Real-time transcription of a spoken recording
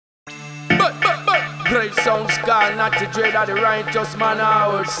Great sounds called not to dread of the righteous man, I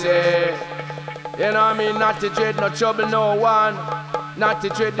would say. You know what I mean? Not to dread no trouble, no one. Not to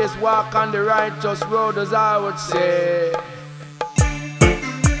dread this walk on the righteous road, as I would say.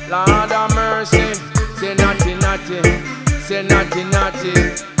 Lord of mercy, say naughty, naughty, say naughty, naughty.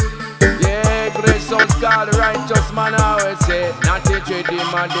 Yeah, great sounds called the righteous man, I would say. Not to dread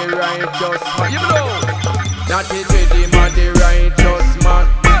him of the righteous man. You know, not to dread him of the righteous man.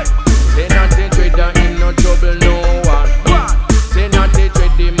 Say not to dread that him no trouble, no one. Say not to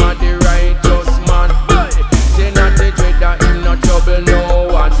dread him of the righteous man. Say not to dread that him no trouble, no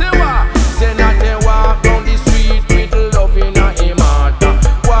one. Say what? Say not to walk down the street with love in a him heart.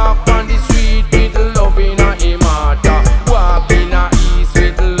 Walk on the street with love in a him heart. Walk in a east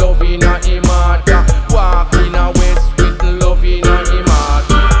with love in a him heart. Walk in a west with love in a him heart.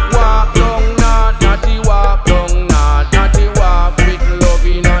 Walk down north, natty walk down north. Natty walk with love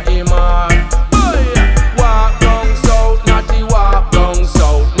in a him heart. Walk down south, natty walk down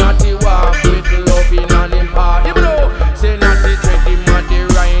south. Natty walk with love in a him heart. You know, say natty dread him a the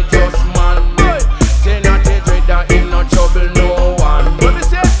righteous man. Say natty dread that him no trouble no one. What me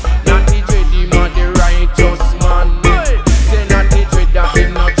say? Natty dread him a the righteous man. Say natty dread that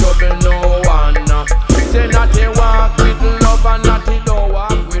him no trouble no one. Say natty walk with love and natty don't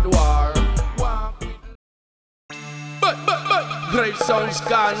walk with war. Walk with great sounds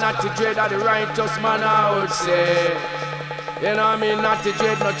called not to dread of the righteous man, I would say. You know what I mean? Not to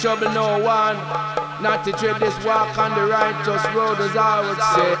dread no trouble no one. Not to dread this walk on the righteous road, as I would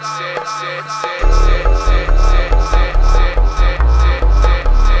say.